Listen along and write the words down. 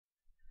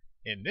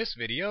In this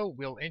video,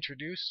 we'll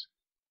introduce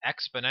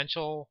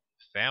exponential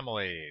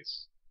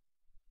families.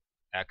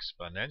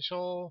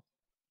 Exponential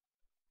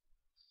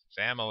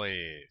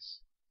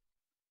families.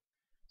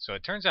 So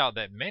it turns out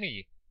that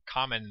many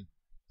common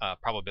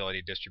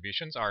probability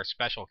distributions are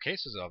special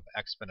cases of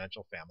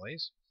exponential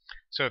families.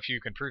 So if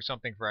you can prove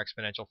something for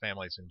exponential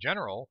families in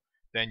general,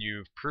 then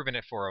you've proven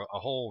it for a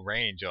whole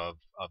range of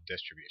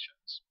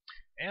distributions.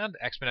 And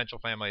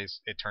exponential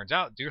families, it turns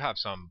out, do have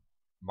some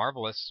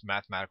marvelous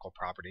mathematical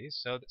properties.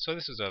 So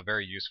this is a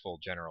very useful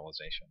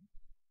generalization.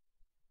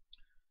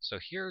 So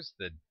here's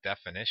the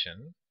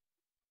definition.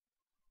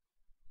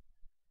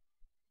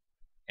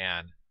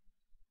 An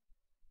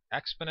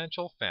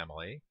exponential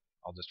family,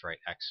 I'll just write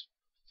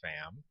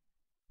exfam,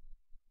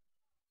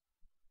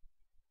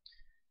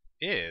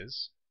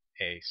 is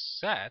a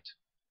set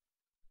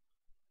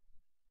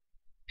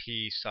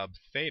p sub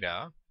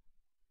theta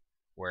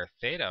where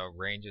theta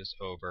ranges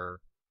over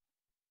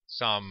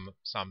some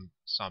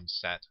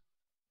set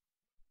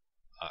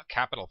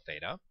capital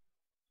theta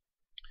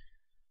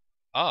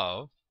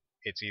of,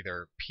 it's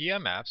either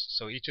PMFs,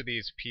 so each of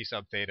these p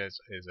sub thetas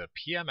is a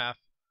PMF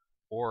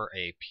or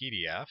a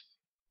PDF,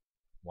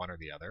 one or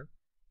the other,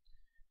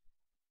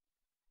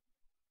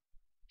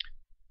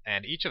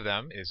 and each of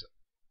them is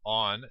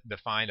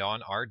defined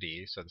on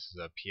RD, so this is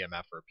a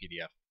PMF or a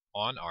PDF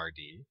on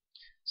RD,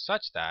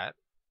 such that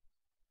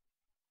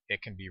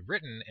it can be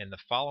written in the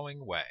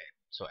following way.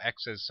 So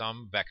x is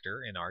some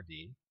vector in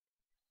RD,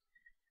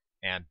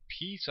 and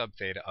p sub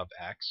theta of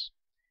x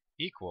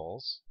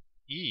equals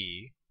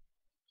e,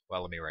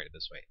 well, let me write it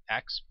this way,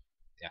 x,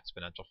 the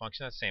exponential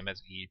function, that's the same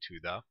as e to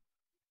the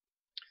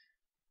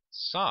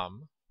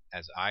sum,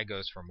 as I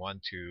goes from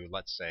 1 to,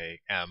 let's say,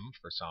 m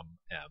for some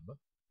m,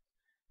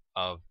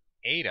 of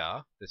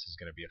eta, this is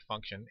going to be a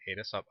function,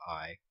 eta sub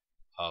I,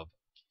 of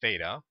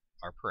theta,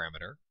 our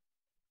parameter,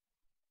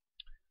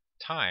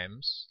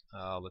 times,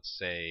 let's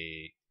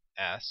say,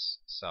 s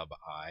sub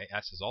I.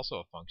 S is also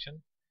a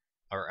function,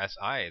 or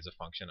si is a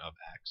function of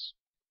x,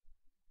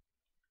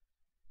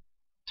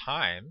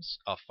 times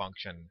a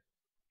function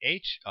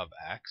h of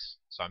x.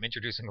 So I'm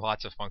introducing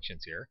lots of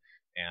functions here,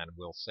 and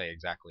we'll say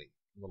exactly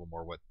a little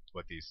more what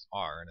these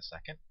are in a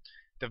second,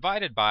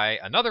 divided by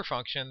another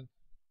function,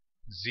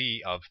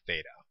 z of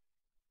theta.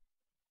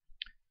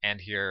 And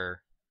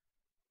here,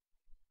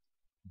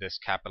 this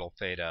capital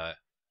theta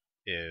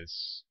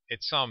it's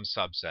some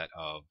subset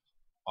of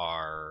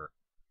r,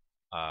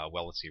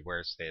 well, let's see,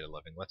 where's theta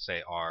living? Let's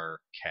say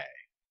rk.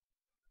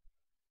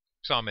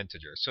 Some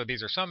integers. So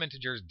these are some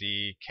integers,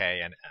 d, k,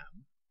 and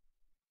m.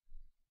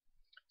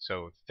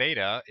 So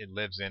theta, it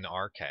lives in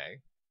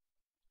rk.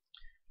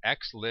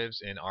 X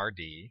lives in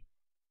rd.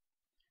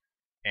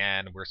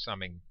 And we're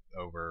summing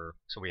over,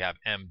 so we have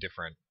m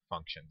different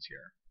functions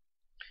here.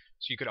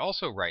 So you could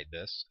also write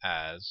this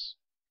as,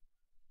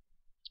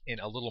 in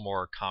a little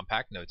more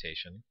compact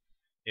notation,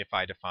 if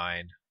I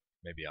defined,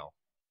 maybe I'll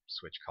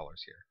switch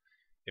colors here.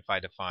 If I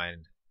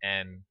defined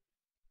n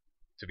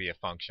to be a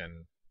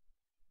function,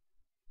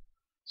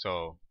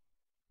 so,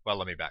 well,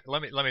 let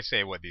me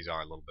say what these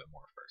are a little bit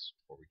more first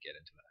before we get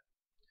into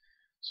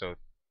that.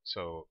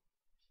 So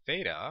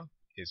theta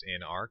is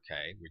in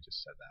rk, we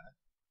just said that.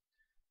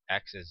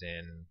 X is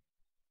in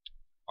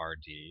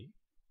rd.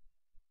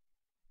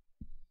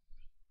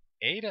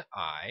 Eta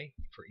I,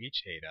 for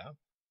each eta,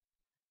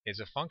 is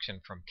a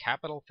function from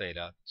capital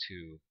theta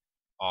to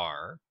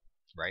r,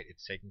 right?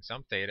 It's taking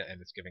some theta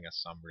and it's giving us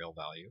some real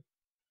value.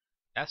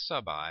 S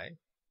sub I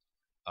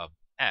of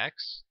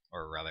x,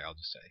 or rather I'll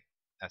just say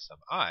S sub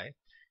I,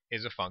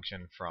 is a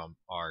function from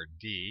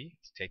rd.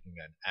 It's taking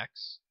an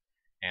x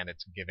and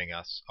it's giving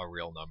us a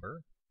real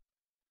number.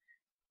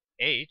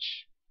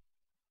 H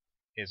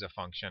is a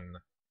function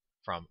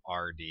from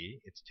rd.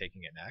 It's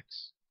taking an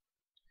x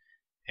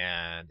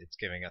and it's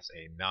giving us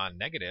a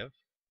non-negative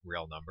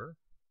real number.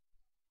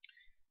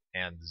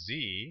 And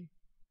z,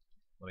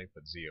 let me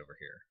put z over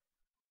here.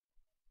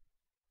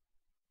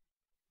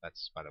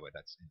 That's, by the way,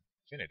 that's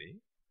infinity.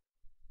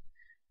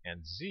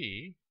 And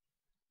z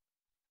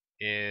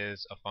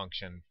is a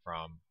function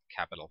from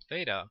capital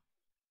theta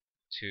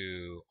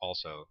to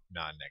also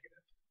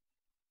non-negative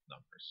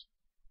numbers.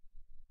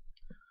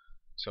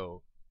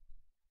 So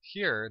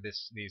here,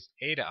 these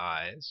eta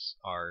i's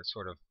are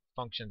sort of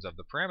functions of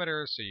the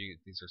parameters. So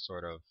these are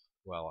sort of,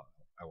 well,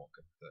 I won't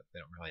give they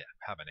don't really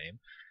have a name.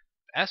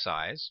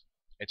 SI's,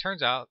 it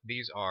turns out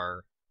these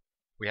are,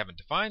 we haven't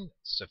defined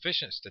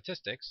sufficient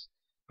statistics,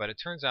 but it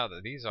turns out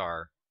that these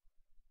are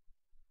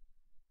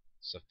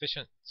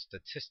sufficient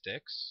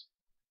statistics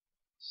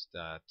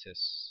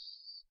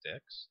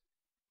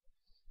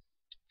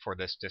for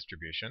this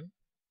distribution,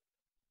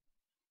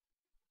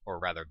 or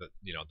rather,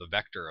 the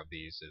vector of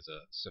these is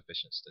a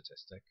sufficient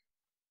statistic.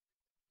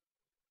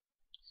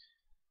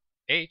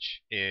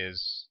 H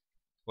is,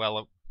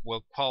 well,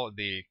 we'll call it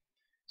the,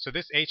 so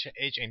this H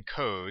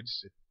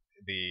encodes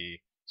the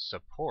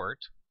support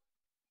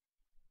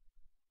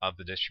of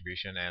the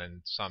distribution and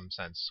in some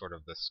sense sort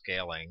of the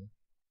scaling.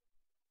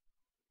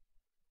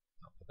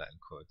 I'll put that in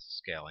quotes,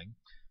 scaling.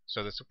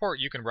 So the support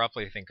you can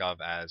roughly think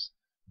of as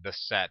the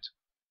set,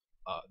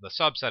 the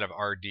subset of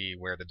RD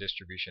where the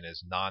distribution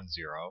is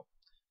non-zero.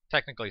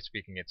 Technically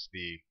speaking, it's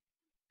the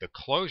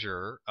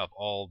closure of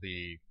all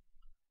the,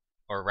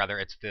 or rather,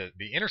 it's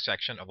the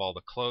intersection of all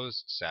the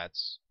closed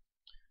sets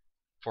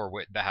for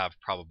that have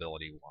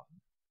probability 1.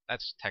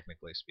 That's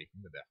technically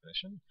speaking the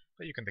definition,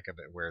 but you can think of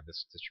it where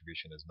this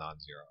distribution is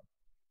non-zero.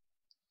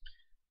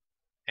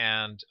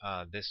 And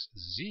this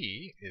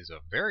z is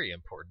a very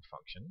important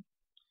function.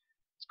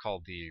 It's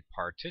called the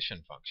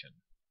partition function.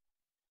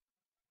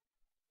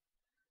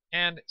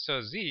 And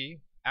so z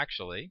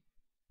actually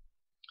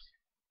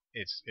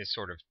is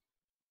sort of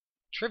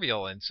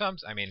trivial in some,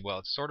 well,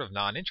 it's sort of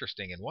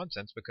non-interesting in one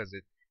sense because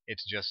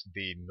it's just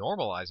the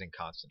normalizing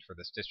constant for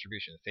this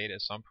distribution. Theta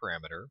is some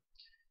parameter,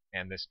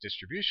 and this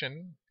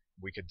distribution,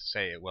 we could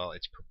say, well,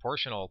 it's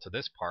proportional to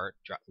this part,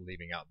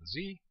 leaving out the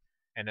z,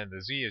 and then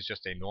the z is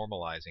just a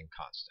normalizing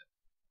constant.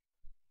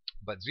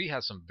 But z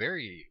has some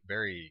very,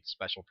 very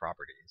special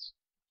properties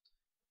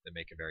that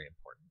make it very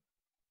important.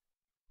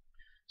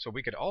 So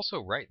we could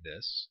also write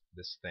this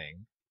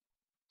thing,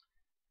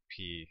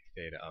 p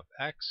theta of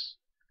x,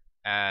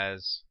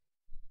 as,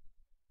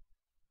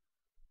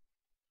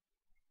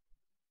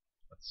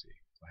 let's see,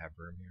 do I have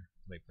room here?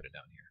 Let me put it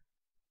down here.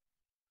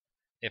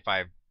 If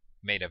I've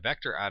made a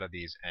vector out of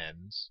these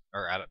n's,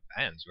 or out of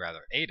n's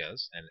rather,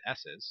 etas and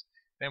s's,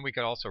 then we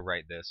could also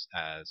write this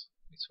as,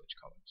 let me switch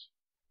colors.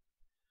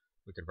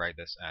 We could write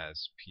this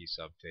as p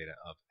sub theta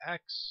of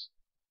x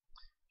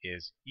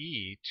is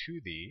e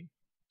to the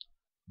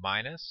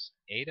minus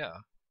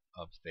eta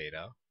of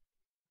theta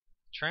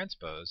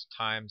transpose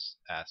times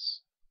s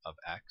of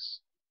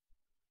x,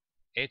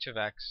 h of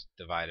x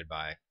divided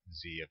by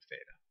z of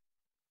theta.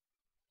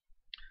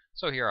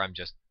 So here I'm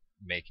just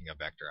making a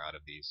vector out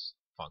of these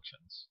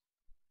functions.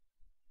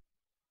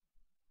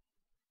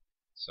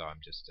 So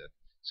I'm just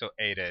so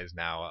eta is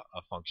now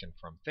a function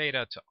from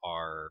theta to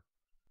r,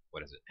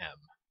 what is it, m.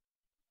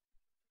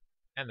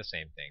 And the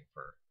same thing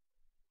for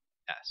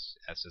s.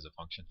 S is a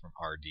function from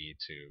rd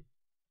to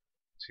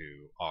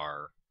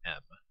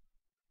rm.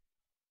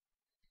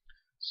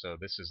 So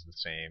this is the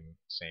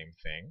same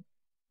thing.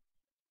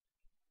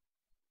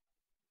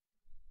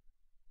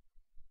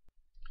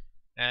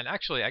 And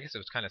actually, I guess it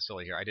was kind of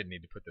silly here. I didn't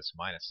need to put this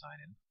minus sign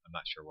in. I'm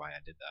not sure why I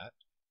did that.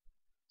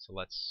 So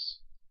let's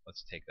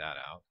take that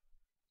out.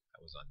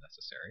 That was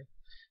unnecessary.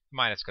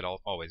 Minus could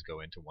always go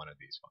into one of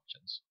these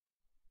functions.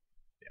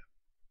 Yeah.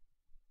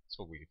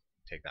 So we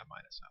take that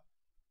minus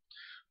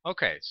out.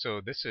 Okay,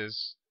 so this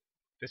is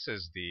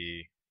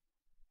the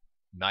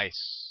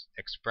nice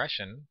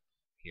expression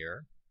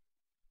here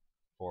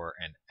for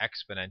an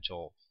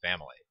exponential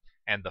family.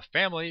 And the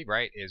family,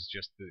 right, is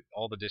just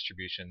all the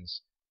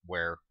distributions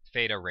where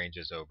theta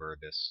ranges over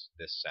this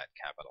set,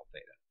 capital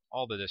theta.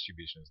 All the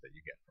distributions that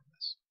you get from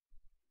this.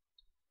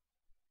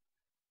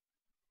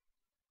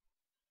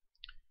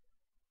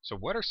 So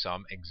what are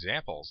some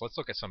examples? Let's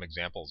look at some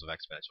examples of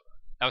exponential.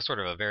 That was sort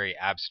of a very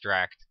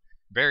abstract,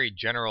 very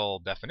general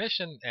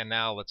definition, and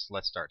now let's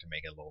start to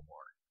make it a little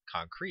more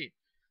concrete.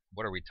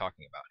 What are we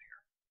talking about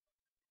here?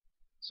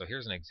 So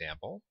here's an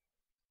example.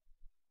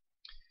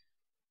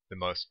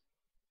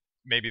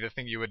 Maybe the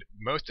thing you would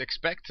most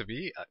expect to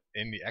be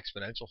in the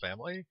exponential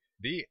family,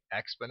 the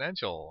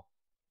exponential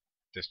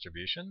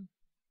distribution.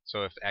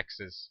 So if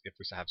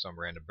we have some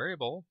random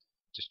variable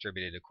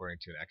distributed according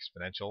to an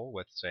exponential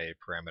with, say,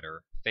 parameter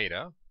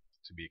theta,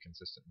 to be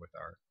consistent with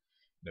our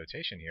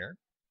notation here,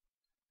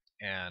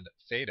 and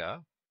theta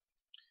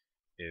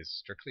is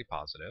strictly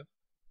positive,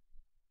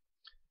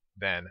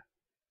 then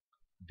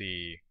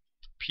the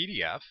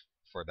PDF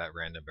for that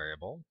random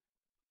variable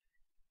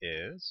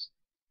is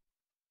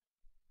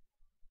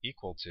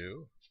equal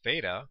to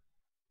theta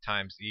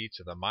times e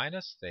to the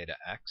minus theta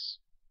x,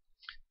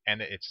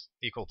 and it's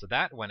equal to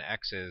that when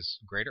x is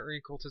greater or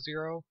equal to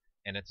 0,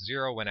 and it's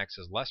 0 when x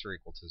is less or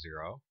equal to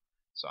 0.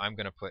 So I'm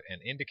going to put an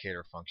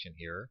indicator function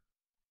here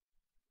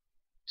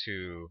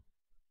to,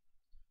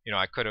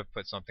 I could have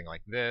put something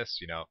like this,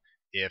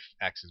 if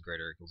x is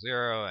greater or equal to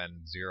 0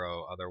 and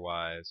 0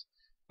 otherwise,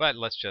 but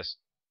let's just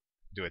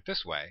do it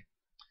this way,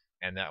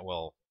 and that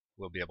we'll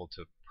be able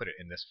to put it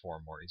in this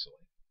form more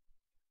easily.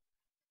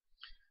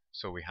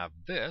 So we have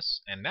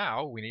this, and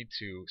now we need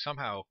to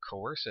somehow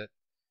coerce it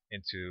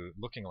into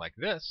looking like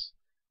this,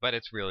 but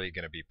it's really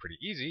going to be pretty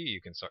easy.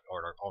 You can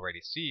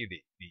already see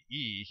the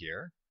e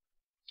here.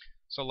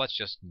 So let's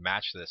just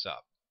match this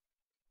up.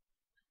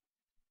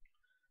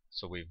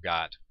 So we've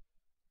got,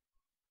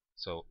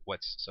 so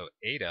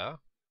eta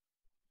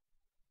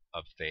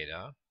of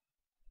theta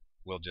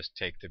we'll just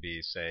take to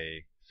be,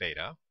 say,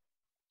 theta.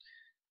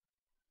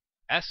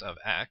 S of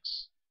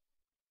x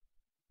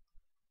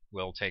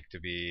will take to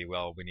be,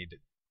 well, we need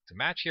to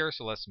match here,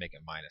 so let's make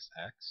it minus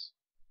x.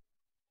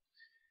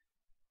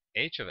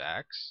 H of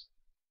x,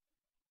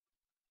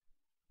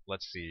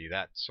 let's see,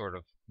 that sort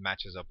of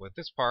matches up with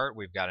this part.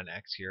 We've got an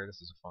x here.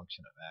 This is a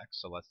function of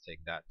x, so let's take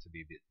that to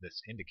be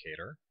this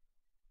indicator.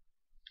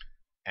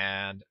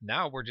 And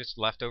now we're just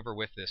left over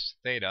with this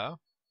theta.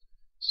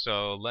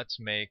 So let's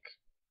make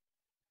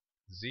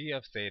z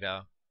of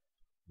theta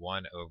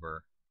 1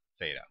 over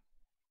theta.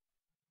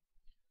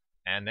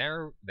 And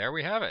there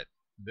we have it.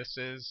 This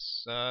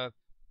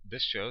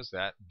shows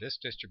that this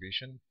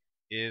distribution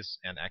is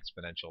an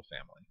exponential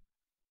family.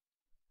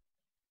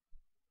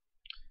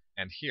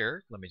 And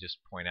here, let me just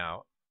point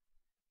out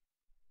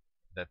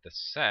that the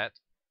set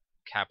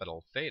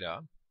capital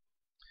theta,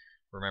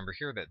 remember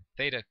here that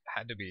theta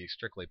had to be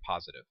strictly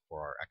positive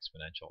for our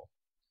exponential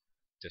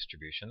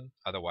distribution.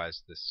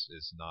 Otherwise, this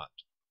is not,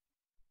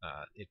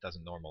 it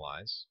doesn't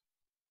normalize,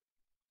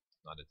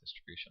 not a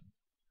distribution.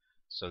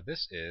 So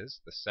this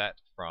is the set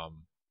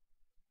from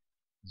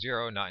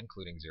 0, not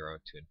including 0,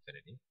 to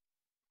infinity.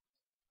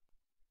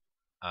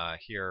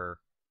 Here,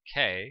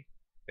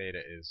 theta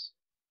is,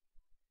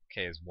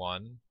 k is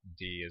 1,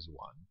 d is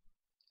 1.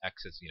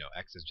 X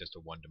is just a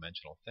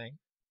one-dimensional thing.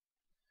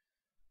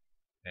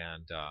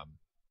 And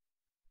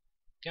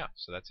yeah,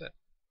 so that's it.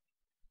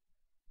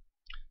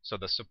 So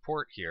the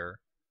support here,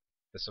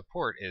 the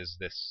support is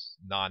this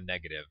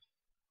non-negative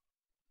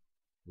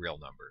real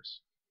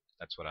numbers.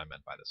 That's what I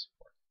meant by the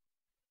support.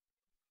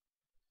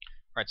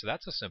 Alright, so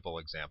that's a simple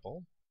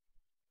example.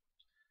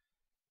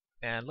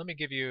 And let me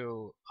give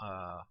you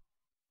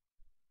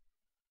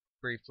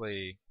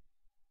briefly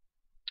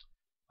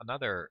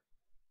another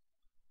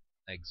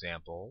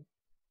example.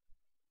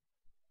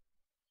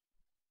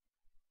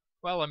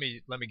 Well, let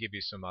me give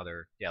you some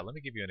other, let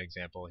me give you an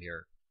example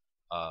here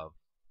of,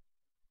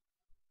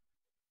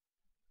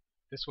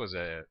 this was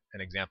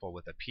an example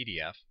with a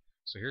PDF.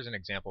 So here's an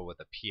example with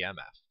a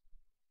PMF.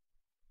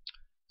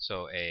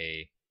 So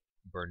a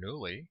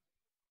Bernoulli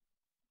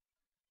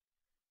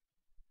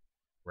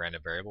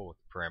random variable with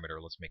the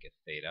parameter, let's make it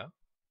theta.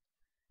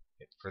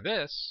 For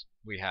this,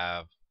 we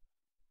have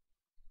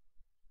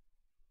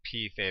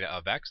p theta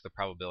of x, the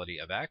probability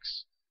of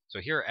x. So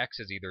here x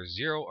is either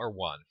 0 or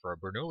 1 for a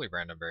Bernoulli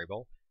random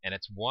variable, and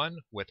it's 1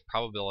 with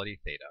probability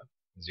theta,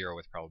 0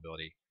 with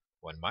probability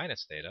 1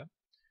 minus theta.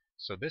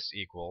 So this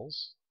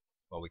equals,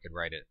 well, we could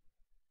write it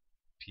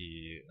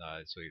p,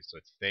 so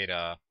it's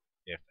theta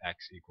if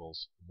x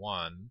equals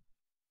 1,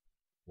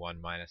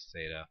 1 minus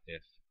theta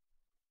if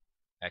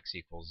x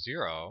equals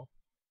 0.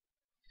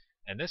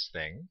 And this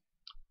thing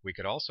we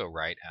could also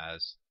write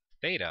as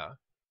theta.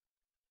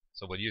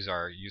 So we'll use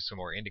some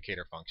more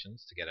indicator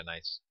functions to get a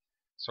nice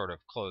sort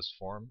of closed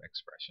form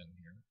expression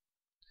here,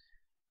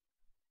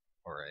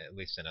 or at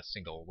least in a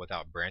single,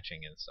 without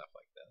branching and stuff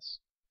like this.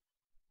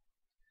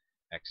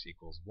 X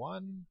equals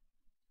 1,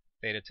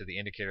 theta to the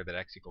indicator that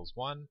x equals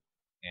 1,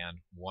 and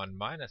 1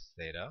 minus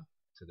theta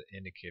to the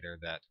indicator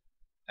that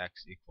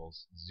x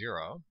equals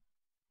 0.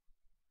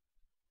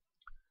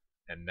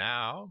 And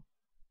now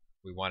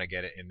we want to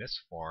get it in this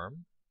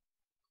form,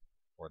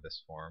 or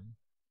this form,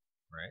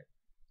 right?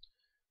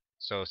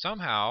 So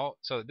somehow,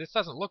 so this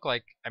doesn't look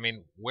like,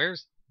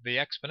 where's the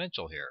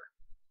exponential here?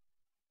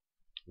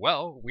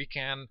 Well, we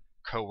can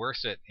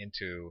coerce it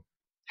into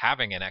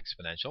having an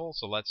exponential.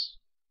 So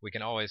we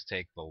can always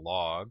take the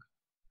log.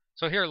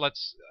 So here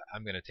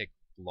I'm going to take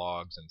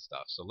logs and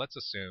stuff. So let's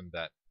assume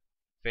that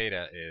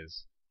theta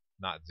is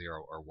not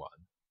 0 or 1.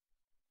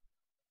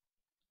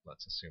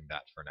 Let's assume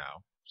that for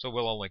now. So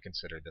we'll only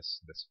consider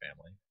this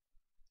family.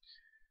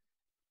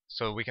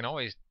 So we can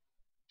always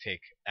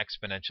take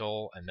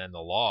exponential and then the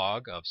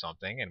log of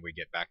something, and we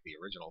get back the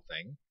original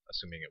thing,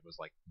 assuming it was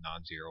like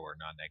non-zero or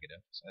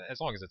non-negative, so as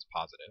long as it's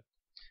positive.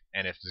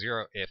 And if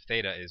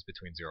theta is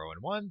between 0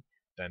 and 1,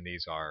 then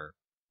these are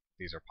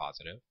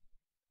positive.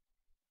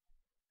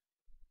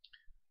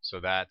 So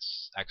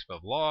that's exp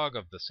of log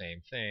of the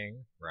same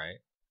thing,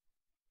 right?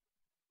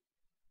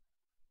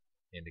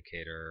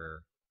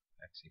 Indicator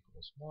x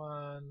equals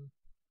 1,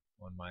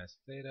 1 minus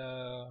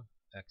theta,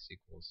 x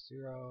equals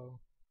 0.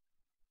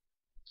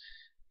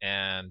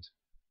 And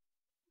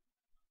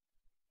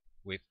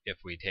if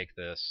we take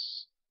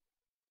this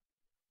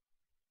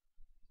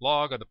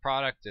log of the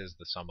product is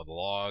the sum of the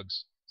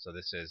logs. So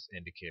this is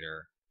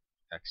indicator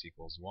x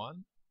equals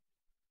 1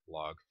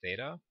 log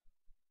theta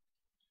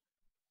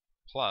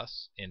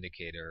plus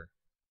indicator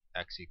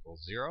x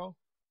equals 0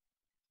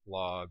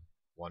 log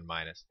 1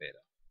 minus theta.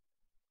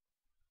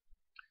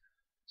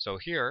 So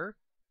here,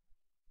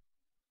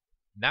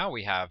 now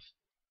we have,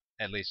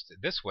 at least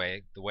this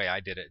way, the way I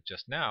did it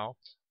just now,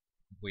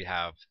 we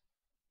have,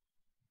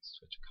 let's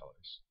switch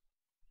colors.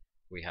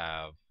 We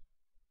have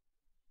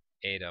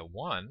eta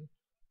 1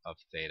 of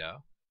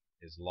theta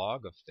is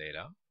log of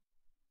theta.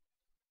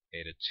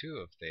 Eta 2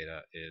 of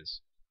theta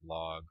is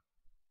log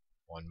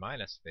 1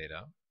 minus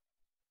theta.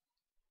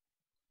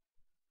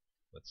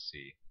 Let's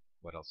see,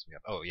 what else do we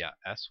have? Oh yeah,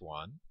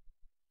 S1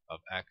 of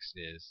x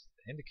is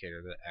the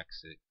indicator that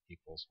x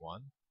equals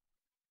 1.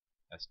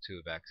 S2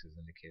 of x is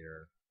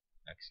indicator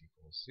x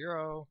equals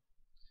 0.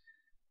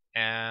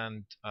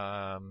 And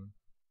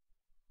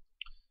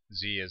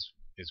z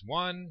is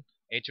 1,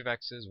 h of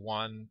x is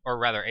 1, or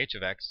rather h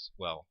of x,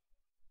 well,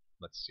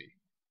 let's see.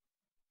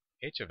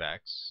 H of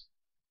x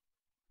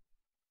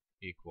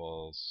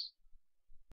equals